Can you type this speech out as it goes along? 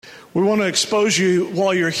We want to expose you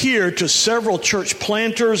while you're here to several church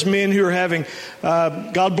planters, men who are having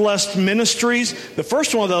God-blessed ministries. The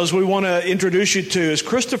first one of those we want to introduce you to is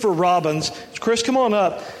Christopher Robbins. Chris, come on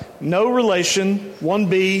up. No relation,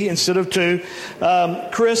 1B instead of 2.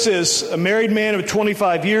 Chris is a married man of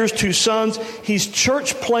 25 years, 2 sons. He's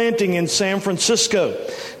church planting in San Francisco.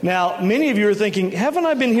 Now, many of you are thinking, haven't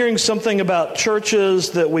I been hearing something about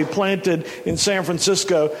churches that we planted in San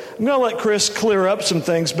Francisco? I'm going to let Chris clear up some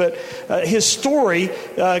things, but his story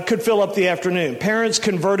could fill up the afternoon. Parents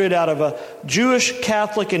converted out of a Jewish,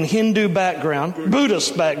 Catholic, and Hindu background,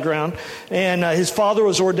 Buddhist background, and his father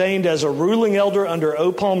was ordained as a ruling elder under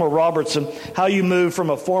O. Palmer Robertson. How you move from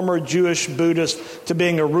a former Jewish Buddhist to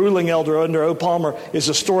being a ruling elder under O. Palmer is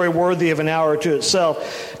a story worthy of an hour to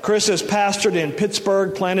itself. Chris has pastored in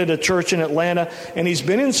Pittsburgh, planted a church in Atlanta, and he's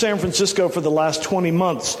been in San Francisco for the last 20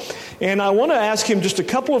 months. And I want to ask him just a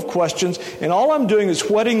couple of questions, and all I'm doing is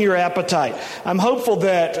whetting your appetite. I'm hopeful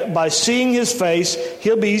that by seeing his face,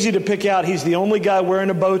 he'll be easy to pick out. He's the only guy wearing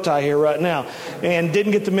a bow tie here right now and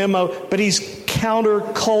didn't get the memo, but he's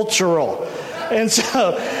countercultural. And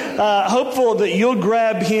so, hopeful that you'll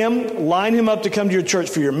grab him, line him up to come to your church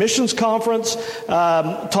for your missions conference,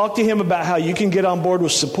 talk to him about how you can get on board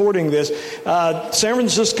with supporting this. San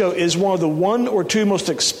Francisco is one of the 1 or 2 most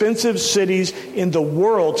expensive cities in the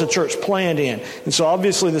world to church plant in. And so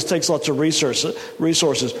obviously this takes lots of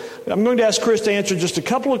resources. I'm going to ask Chris to answer just a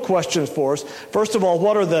couple of questions for us. First of all,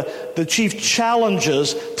 what are the chief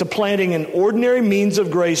challenges to planting an ordinary means of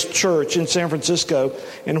grace church in San Francisco,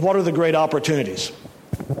 and what are the great opportunities?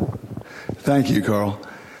 Thank you, Carl.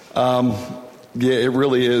 It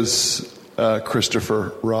really is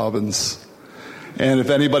Christopher Robbins. And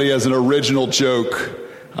if anybody has an original joke,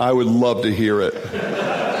 I would love to hear it.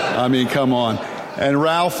 I mean, come on. And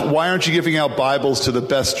Ralph, why aren't you giving out Bibles to the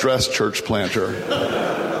best dressed church planter?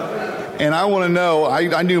 And I want to know,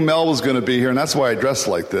 I knew Mel was going to be here, and that's why I dressed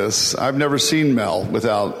like this. I've never seen Mel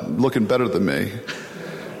without looking better than me.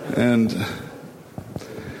 And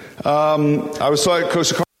I was talking,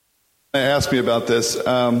 Coach Carl asked me about this.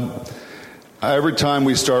 Every time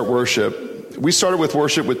we start worship, we started with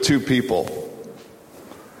worship with 2 people.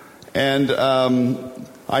 And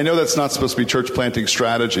I know that's not supposed to be church planting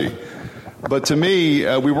strategy. But to me,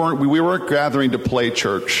 we weren't gathering to play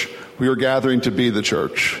church. We were gathering to be the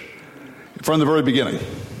church from the very beginning.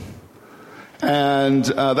 And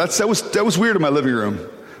that was weird in my living room.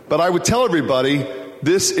 But I would tell everybody,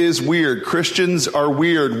 this is weird. Christians are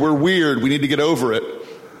weird. We're weird. We need to get over it.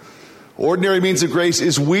 Ordinary means of grace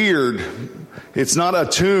is weird. It's not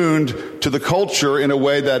attuned to the culture in a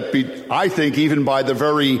way that, I think, even by the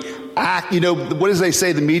very act, what does they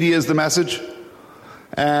say? The media is the message.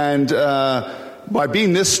 And by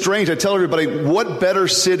being this strange, I tell everybody, what better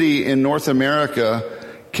city in North America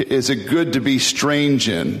is it good to be strange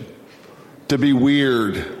in, to be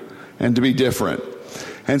weird, and to be different?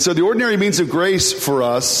 And so the ordinary means of grace for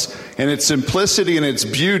us, and its simplicity and its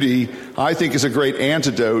beauty, I think is a great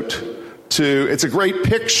antidote to, it's a great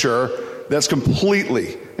picture that's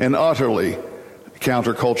completely and utterly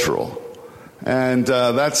countercultural. And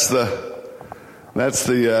that's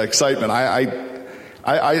the excitement.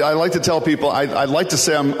 I like to tell people, I like to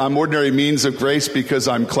say I'm ordinary means of grace because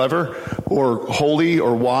I'm clever or holy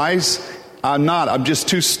or wise. I'm not. I'm just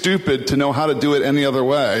too stupid to know how to do it any other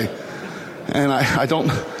way. And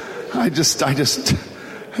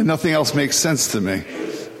nothing else makes sense to me.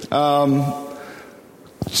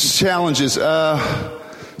 Challenges.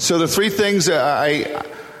 So the 3 things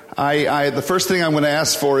the first thing I'm going to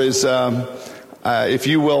ask for is, if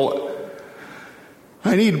you will,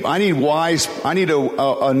 I need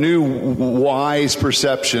a new wise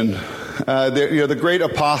perception. The great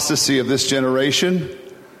apostasy of this generation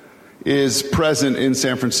is present in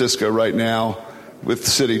San Francisco right now with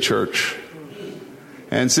City Church.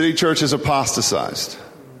 And City Church is apostatized.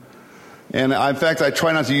 And in fact, I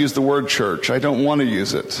try not to use the word church. I don't want to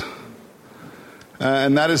use it.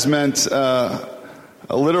 And that has meant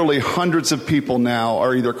literally hundreds of people now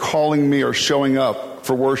are either calling me or showing up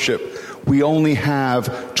for worship. We only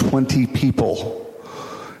have 20 people.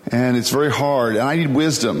 And it's very hard. And I need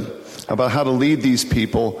wisdom about how to lead these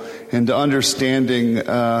people into understanding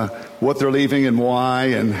what they're leaving and why,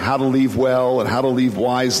 and how to leave well and how to leave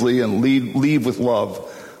wisely and leave with love.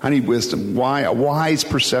 I need wisdom. Why? A wise,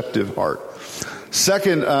 perceptive heart.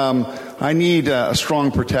 Second, I need a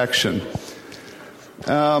strong protection.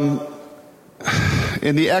 In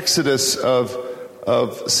the exodus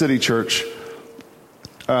of City Church,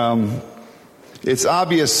 it's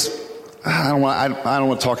obvious. I don't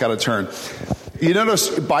want to talk out of turn. You notice,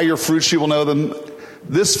 by your fruits you will know them.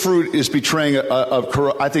 this fruit is betraying,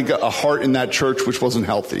 I think, a heart in that church which wasn't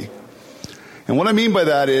healthy. And what I mean by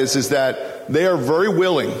that is that they are very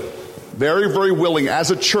willing, very, very willing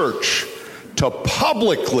as a church to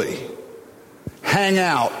publicly hang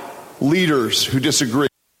out leaders who disagree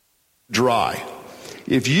dry.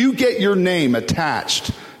 If you get your name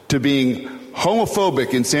attached to being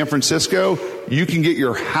homophobic in San Francisco, you can get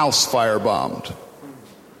your house firebombed.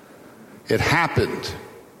 It happened.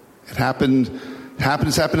 It's happened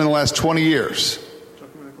in the last 20 years.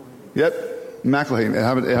 Yep, McElhaney.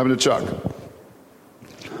 It happened to Chuck.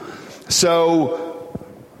 So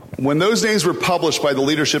when those names were published by the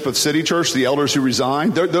leadership of City Church, the elders who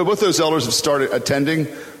resigned, both those elders have started attending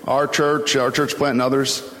our church plant and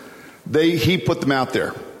others. He put them out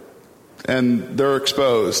there, and they're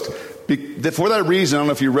exposed. For that reason, I don't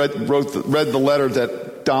know if you read the letter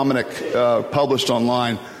that Dominic published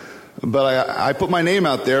online, but I put my name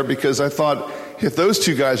out there because I thought, if those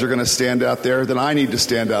two guys are going to stand out there, then I need to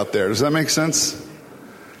stand out there. Does that make sense?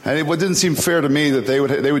 And it didn't seem fair to me that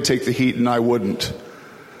they would take the heat and I wouldn't.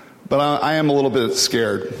 But I am a little bit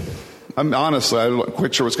scared. I'm not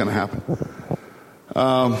quite sure what's going to happen.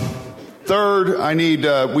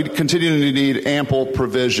 Third, we continue to need ample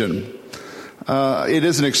provision. It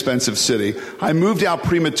is an expensive city. I moved out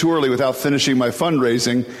prematurely without finishing my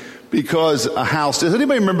fundraising because a house. Does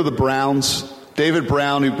anybody remember the Browns? David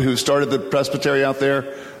Brown, who started the Presbytery out there.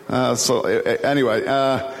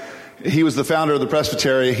 He was the founder of the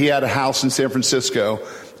Presbytery. He had a house in San Francisco.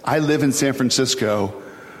 I live in San Francisco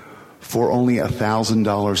for only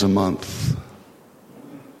 $1,000 a month.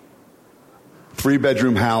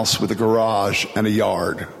 3-bedroom house with a garage and a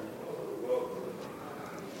yard.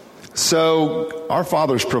 So our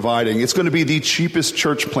Father's providing. It's going to be the cheapest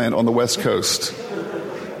church plant on the West Coast.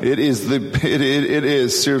 It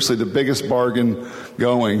is seriously the biggest bargain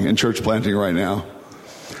going in church planting right now.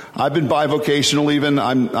 I've been bivocational even.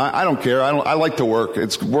 I don't care. I like to work.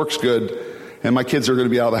 Work's good. And my kids are going to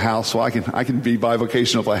be out of the house, so I can be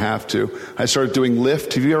bivocational if I have to. I started doing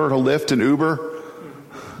Lyft. Have you ever heard of Lyft and Uber?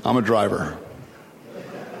 I'm a driver.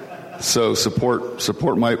 So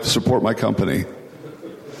support my company.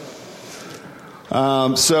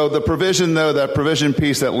 So the provision, though, that provision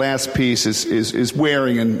piece, that last piece is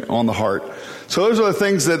wearing on the heart. So those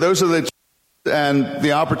are the and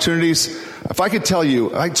the opportunities. If I could tell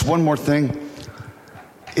you, it's one more thing.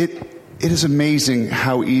 It is amazing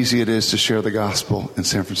how easy it is to share the gospel in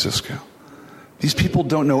San Francisco. These people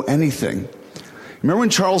don't know anything. Remember when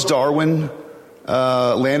Charles Darwin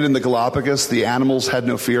landed in the Galapagos, the animals had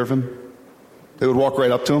no fear of him? They would walk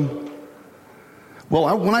right up to him.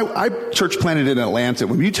 Well, when I church planted in Atlanta,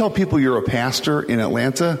 when you tell people you're a pastor in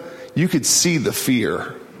Atlanta, you could see the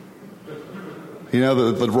fear. You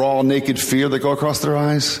know, the raw, naked fear that go across their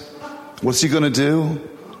eyes. What's he going to do?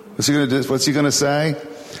 What's he going to do? What's he going to say?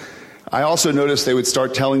 I also noticed they would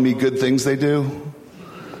start telling me good things they do.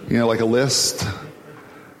 You know, like a list.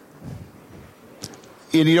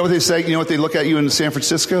 And you know what they say? You know what they look at you in San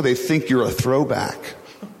Francisco? They think you're a throwback.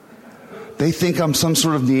 They think I'm some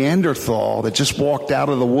sort of Neanderthal that just walked out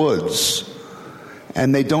of the woods.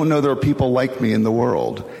 And they don't know there are people like me in the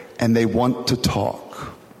world. And they want to talk.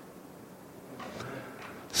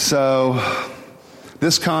 So,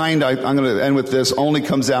 this kind, I'm going to end with this, only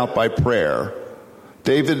comes out by prayer.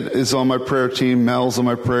 David is on my prayer team. Mel's on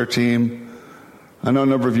my prayer team. I know a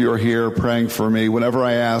number of you are here praying for me whenever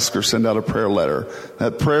I ask or send out a prayer letter.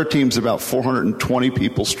 That prayer team's about 420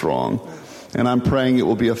 people strong. And I'm praying it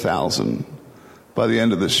will be 1,000 by the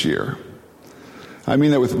end of this year. I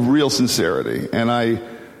mean that with real sincerity. And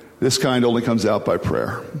this kind only comes out by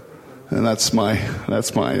prayer. And that's my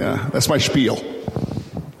spiel.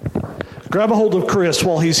 Grab a hold of Chris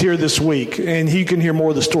while he's here this week, and he can hear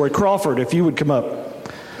more of the story. Crawford, if you would come up.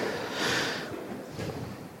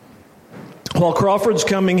 While Crawford's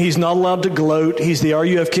coming, he's not allowed to gloat. He's the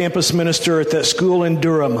RUF campus minister at that school in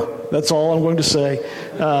Durham. That's all I'm going to say.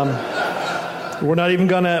 We're not even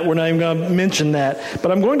going to mention that.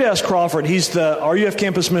 But I'm going to ask Crawford. He's the RUF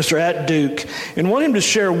campus minister at Duke, and want him to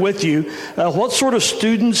share with you what sort of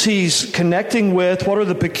students he's connecting with. What are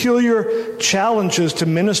the peculiar challenges to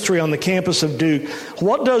ministry on the campus of Duke?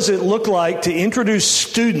 What does it look like to introduce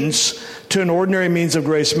students to an ordinary means of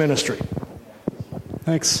grace ministry?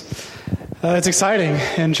 Thanks. It's exciting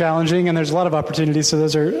and challenging, and there's a lot of opportunities, so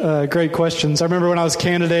those are great questions. I remember when I was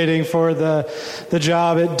candidating for the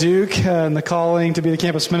job at Duke and the calling to be the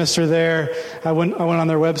campus minister there, I went on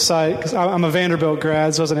their website, because I'm a Vanderbilt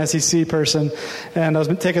grad, so I was an SEC person, and I was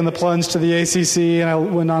taking the plunge to the ACC, and I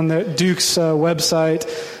went on Duke's website,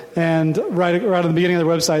 And right at the beginning of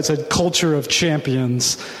the website, it said "Culture of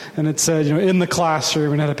Champions," and it said, in the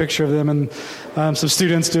classroom, and had a picture of them and some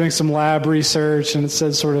students doing some lab research, and it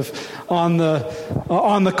said sort of on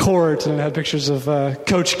the court, and it had pictures of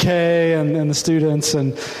Coach K and the students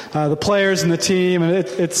and the players and the team, and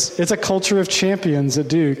it's a culture of champions at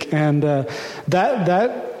Duke, and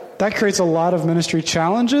that creates a lot of ministry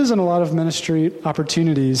challenges and a lot of ministry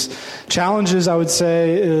opportunities. Challenges, I would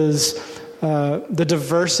say, is the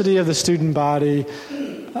diversity of the student body.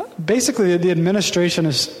 Basically, the administration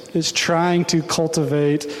is trying to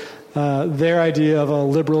cultivate their idea of a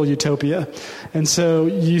liberal utopia. And so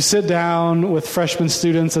you sit down with freshman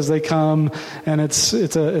students as they come, and it's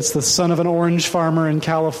the son of an orange farmer in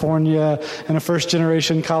California and a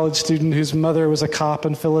first-generation college student whose mother was a cop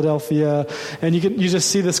in Philadelphia. And you just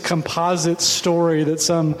see this composite story that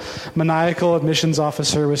some maniacal admissions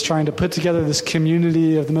officer was trying to put together this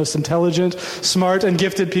community of the most intelligent, smart, and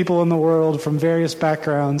gifted people in the world from various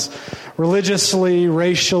backgrounds, religiously,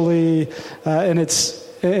 racially,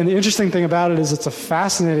 and the interesting thing about it is it's a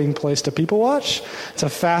fascinating place to people watch. It's a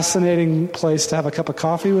fascinating place to have a cup of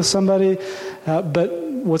coffee with somebody. But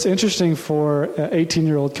what's interesting for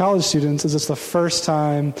 18-year-old college students is it's the first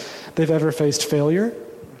time they've ever faced failure.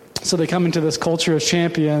 So they come into this culture of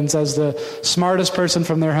champions as the smartest person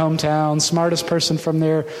from their hometown, smartest person from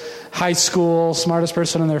their high school, smartest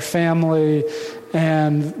person in their family,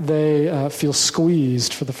 and they feel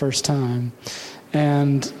squeezed for the first time.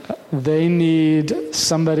 And they need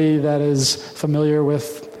somebody that is familiar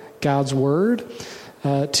with God's Word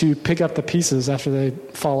to pick up the pieces after they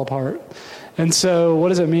fall apart. And so what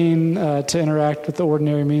does it mean to interact with the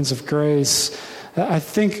ordinary means of grace? I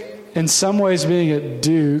think in some ways being at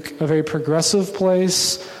Duke, a very progressive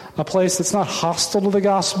place, a place that's not hostile to the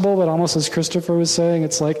gospel, but almost as Christopher was saying,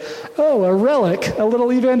 it's like, oh, a relic, a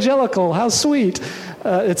little evangelical, how sweet.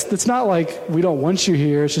 It's not like we don't want you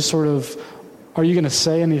here. It's just sort of, are you going to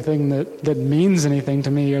say anything that means anything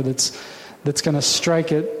to me, or that's going to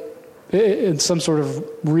strike it in some sort of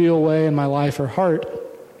real way in my life or heart?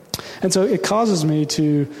 And so it causes me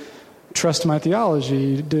to trust my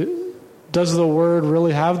theology. Does the Word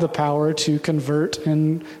really have the power to convert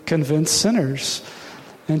and convince sinners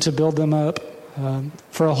and to build them up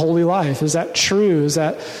for a holy life? Is that true? Is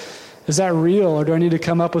that real? Or do I need to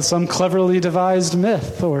come up with some cleverly devised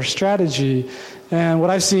myth or strategy? And what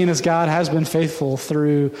I've seen is God has been faithful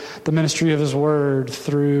through the ministry of His Word,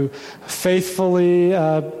 through faithfully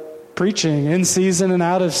preaching in season and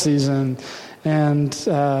out of season. And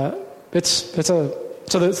the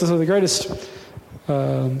greatest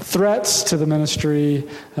threats to the ministry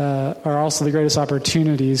are also the greatest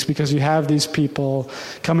opportunities, because you have these people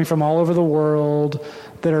coming from all over the world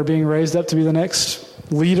that are being raised up to be the next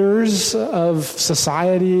leaders of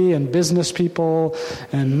society and business people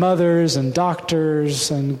and mothers and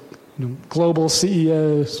doctors and global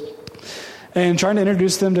CEOs, and trying to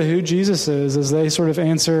introduce them to who Jesus is as they sort of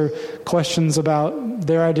answer questions about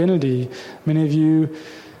their identity. Many of you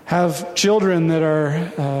have children that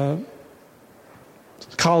are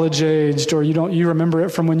college aged, or you remember it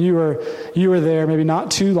from when you were there maybe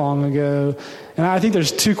not too long ago. And I think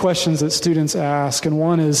there's two questions that students ask, and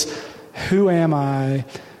one is, who am I?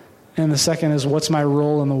 And the second is, what's my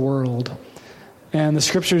role in the world? And the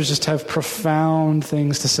scriptures just have profound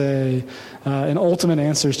things to say and ultimate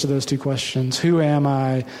answers to those two questions. Who am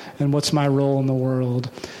I, and what's my role in the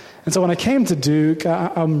world? And so when I came to Duke,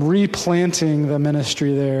 I'm replanting the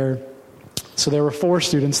ministry there. So there were 4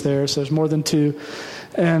 students there, so there's more than 2.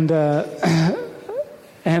 And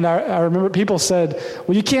I remember people said,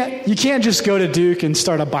 well, you can't just go to Duke and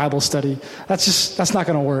start a Bible study. That's not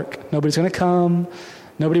going to work. Nobody's going to come.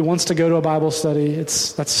 Nobody wants to go to a Bible study.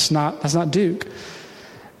 That's not Duke.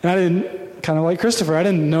 And I didn't, kind of like Christopher, I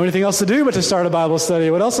didn't know anything else to do but to start a Bible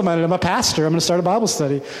study. What else am I doing? I'm a pastor. I'm going to start a Bible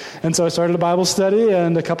study. And so I started a Bible study,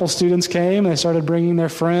 and a couple students came, and they started bringing their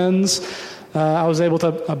friends. I was able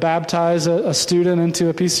to baptize a student into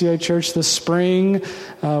a PCA church this spring.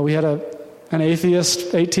 We had an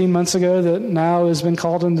atheist 18 months ago that now has been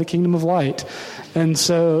called into the kingdom of light. And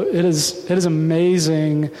so it is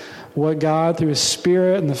amazing what God, through His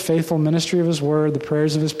Spirit and the faithful ministry of His Word, the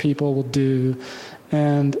prayers of His people, will do.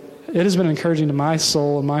 And it has been encouraging to my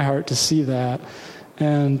soul and my heart to see that,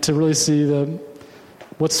 and to really see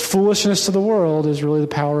what's foolishness to the world is really the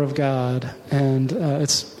power of God. And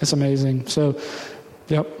it's amazing. So,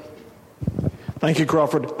 yep. Thank you,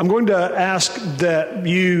 Crawford. I'm going to ask that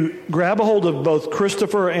you grab a hold of both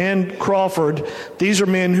Christopher and Crawford. These are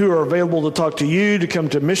men who are available to talk to you, to come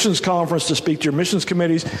to missions conference, to speak to your missions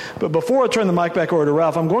committees. But before I turn the mic back over to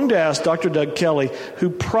Ralph, I'm going to ask Dr. Doug Kelly, who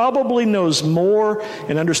probably knows more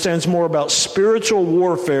and understands more about spiritual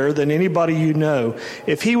warfare than anybody you know,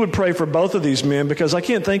 if he would pray for both of these men, because I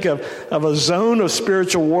can't think of a zone of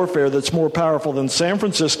spiritual warfare that's more powerful than San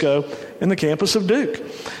Francisco and the campus of Duke.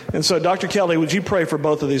 And so, Dr. Kelly, would you pray for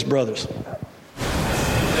both of these brothers? Think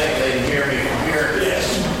they can hear me from here? Yes.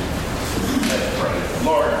 Let's pray.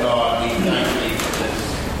 Lord God, we thank thee for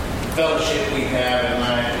this fellowship we have in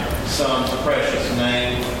thy Son's precious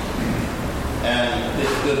name, and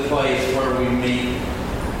this good place where we meet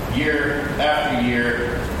year after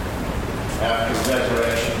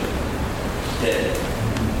resurrection day.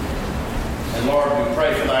 And Lord, we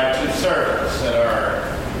pray for thy two servants that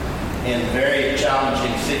are in very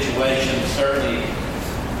challenging situations. Certainly,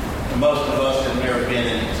 most of us have never been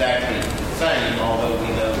in exactly the same, although we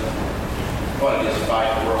know what it is to fight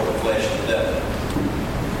the world of flesh and blood.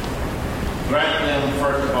 Grant them,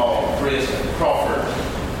 first of all, Chris and Crawford,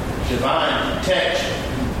 divine protection.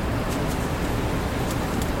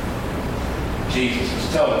 Jesus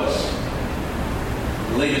has told us,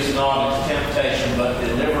 lead us not into temptation, but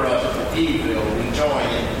deliver us from evil. We join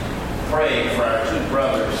in praying for our two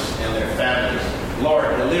brothers and their families. Lord,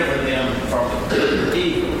 deliver them from the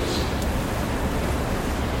evils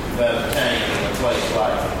that obtain in a place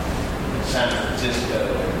like San Francisco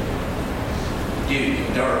and Duke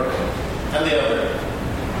and Durham and the other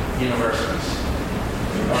universities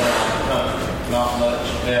around the country. Not much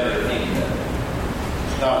better than any of them.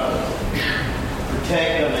 God,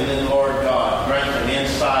 protect them, and then, Lord God, grant them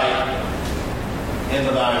insight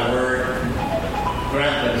into thy word.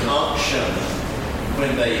 Grant them unction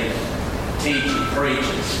when they teach and preach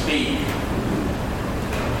and speak.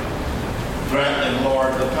 Grant them,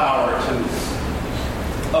 Lord, the power to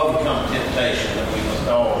overcome temptation, that we must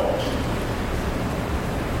all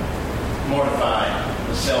mortify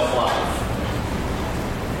the self-life.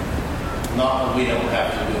 Not that we don't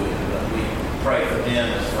have to do it, but we pray for them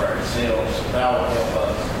as for ourselves. Thou will help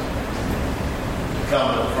us to come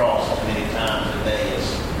to the cross as many times a day as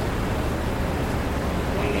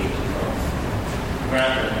we need to come.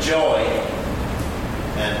 Grant them joy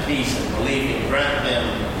and peace and believing. Grant them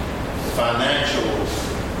the financial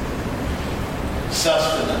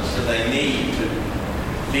sustenance that they need to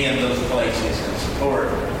be in those places and support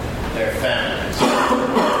their families.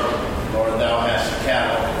 Lord, thou hast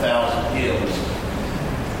cattle on 1,000 hills.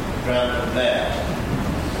 Grant them that.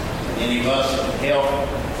 And any of us that help,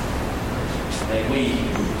 may we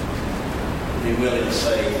be willing to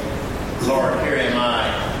say, Lord, here am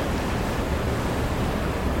I.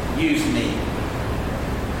 Use me.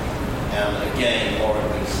 And again, Lord,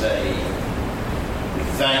 we say, we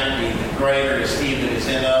thank thee that greater is he that is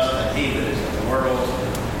in us than he that is in the world.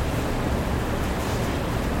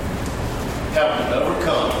 Help us to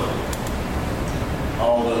overcome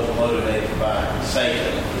all those motivated by Satan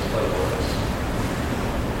and his followers,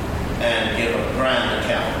 and give a grand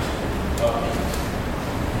account of it,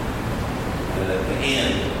 that at the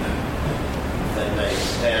end they may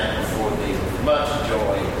stand before thee with much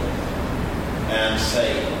joy and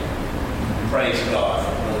say, praise God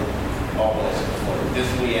for whom all blessings flow. This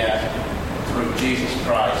we ask through Jesus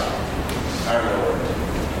Christ our Lord.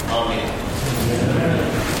 Amen.